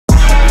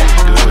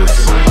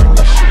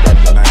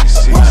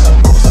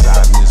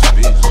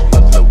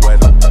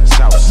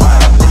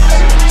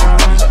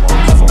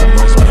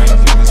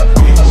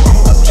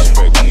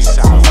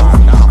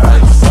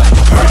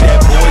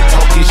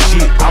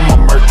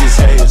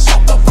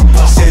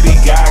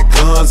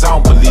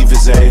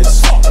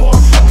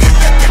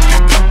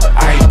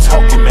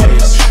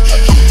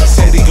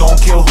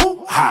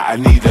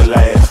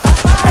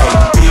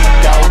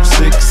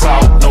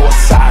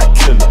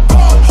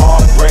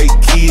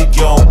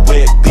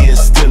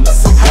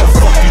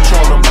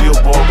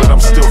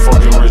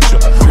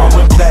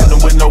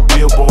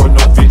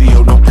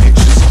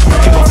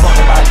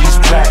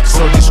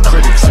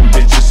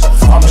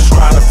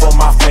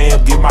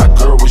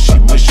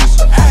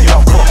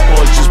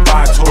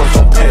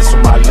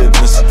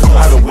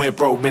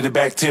told me to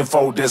back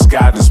tenfold, that's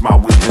God is my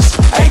witness.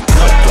 Ain't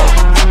cut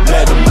though,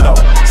 let him know.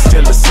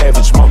 Still a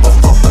savage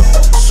motherfucker.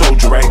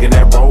 Soldier dragging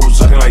that rose,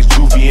 looking like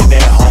Juvie in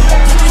that home.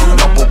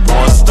 Number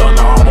one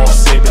stunner,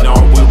 almost sipping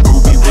on with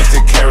Ruby with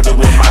the character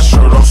with my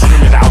shirt on,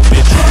 screaming out,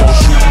 bitch, you gon'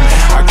 shoot me.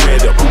 I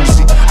grabbed the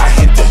Uzi, I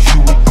hit the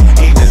Huey,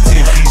 eating a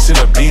 10-piece in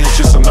a beans,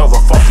 just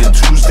another fucking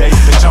Tuesday.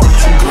 Bitch, I'm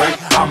too great,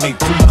 I mean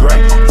too great.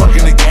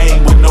 Fucking the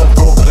game with no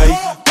foreplay.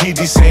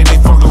 PD saying they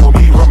fucking with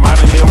me,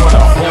 reminding me of what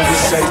a hoe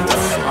would say.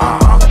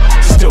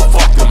 Still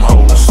fuck them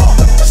hoes.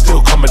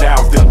 Still coming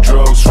out with them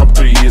drugs from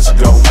 3 years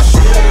ago.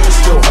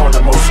 Still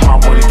hoarding most of my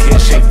money,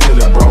 cash ain't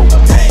feeling, bro.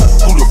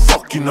 Who the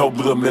fuck you know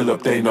blew a mill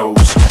up they nose?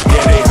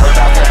 Yeah, they heard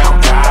I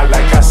found God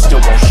like I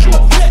still won't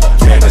shoot.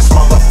 Man, this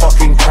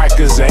motherfucking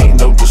crackers ain't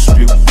no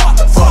dispute.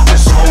 Fuck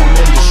this whole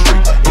industry,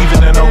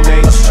 even the no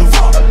names too.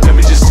 Let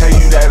me just tell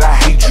you that I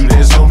hate you,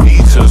 there's no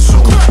need to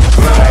assume.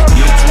 Like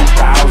year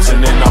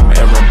 2000 and I'm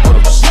Aaron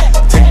Brooks.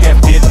 Take that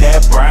fit,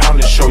 that brown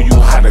and show you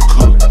how to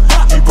cook.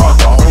 You brought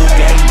the whole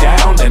gang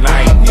down and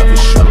I ain't even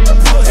shook.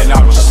 And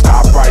I'll just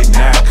stop right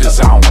now cause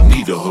I don't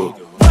need a hook.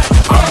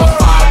 I'm a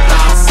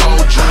 5'9"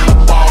 soldier,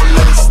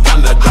 ballin'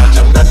 stunner,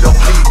 dodging that no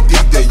PD.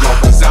 They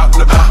always out in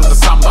the back of the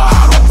summer.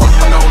 I don't fuck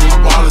with no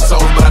wallet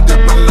souls, but I did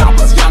when I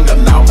was younger.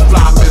 Now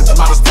fly mids,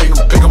 might stay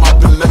and pick 'em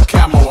up in the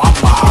camo. I'm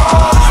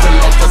still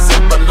off the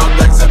zip, but no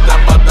exit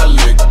that by the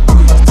lick.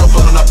 Still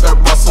pulling up at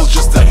Russell's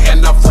just to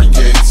hand out free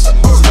gigs.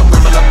 Still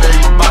whipping up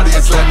everybody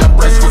and slam that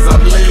brace cause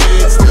I'm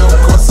lit. Still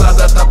courtside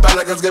at the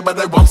Pelicans game, but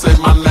they won't say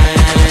my name.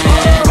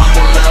 Rock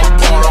on Lil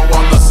Porto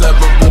on the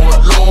 7-board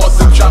Lords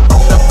and chop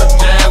on the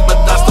jam, but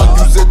I still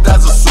use it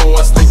as a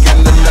sword. Sneaking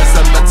in the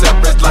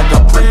cemeteries like a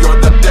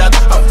pre-order death.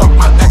 I fuck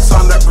my ex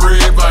on the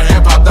grave, a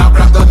hip-hop that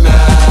rap the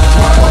net.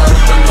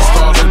 Tripping the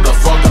start of the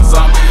fucking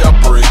zombie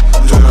outbreak.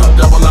 Told the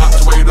devil not to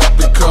wait up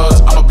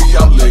because I'ma be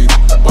out late.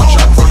 Watch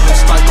out for them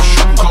sniper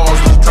shooting cars,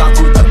 we drive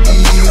through the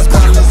ease.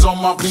 Balance on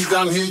my feet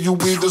down here, you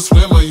be the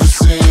swimmer, you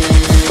see.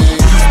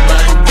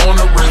 Bang, born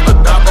a risk,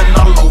 but I've been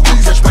all over.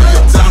 Catch me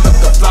uptown at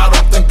the fly,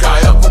 don't think I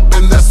ever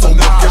been there so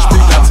much. Catch me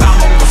downtown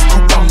on the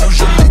stoop, I'm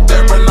usually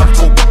there in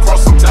October.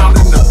 Crossing town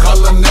in the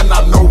color, and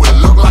I know it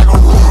look like a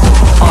room.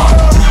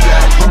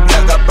 Who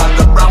that about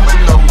the brown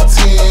with no 10?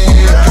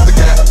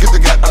 Get the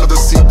gat under the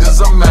seat,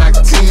 there's a Mac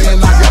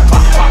 10. I get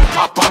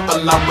pop,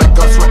 and I wake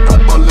up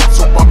sweating bullets.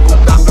 So I go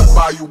down the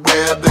bayou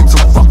where they so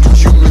fucking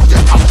human.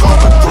 Yeah, I'm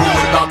going through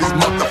it. All these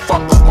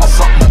motherfuckers want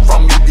something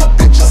from me. These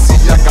bitches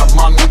see I got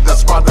money,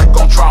 that's why they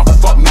gon' try and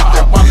fuck me.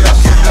 They want that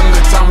shit, then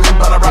they tell me,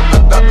 but I wrap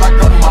it up like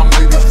a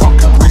mommy. These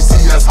fucking greasy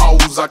ass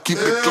hoes, I keep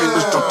it clean,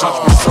 bitch, don't touch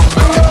me. So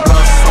make it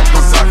blood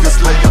suckers, I can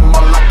slay them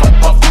all like a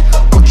Buffy.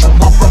 What you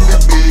want from me,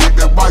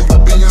 baby? Why you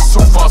being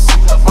so fussy?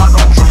 Why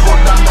don't you go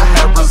down to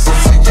Harris and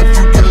see if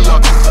you get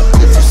lucky?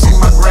 If you see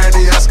my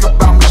granny ask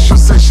about me, she'll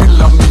say she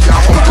love me. I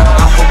hold it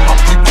down for my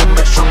people,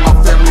 make sure my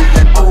family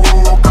ain't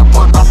broke. I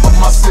put up for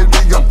my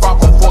city, I'm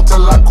 504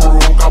 till I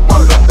croak. I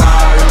wanna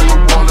die in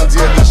New Orleans,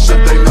 yeah, this shit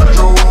ain't a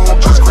joke.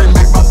 Just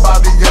cremate my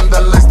body and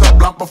then lace the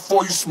blunt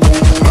before you smoke.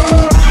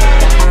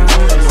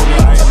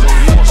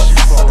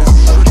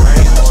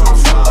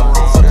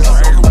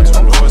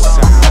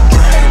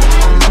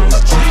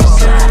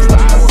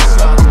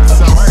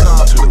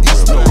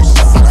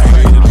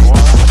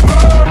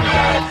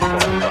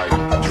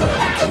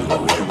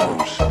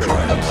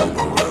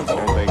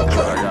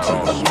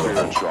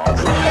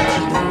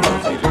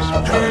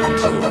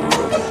 Spiritual.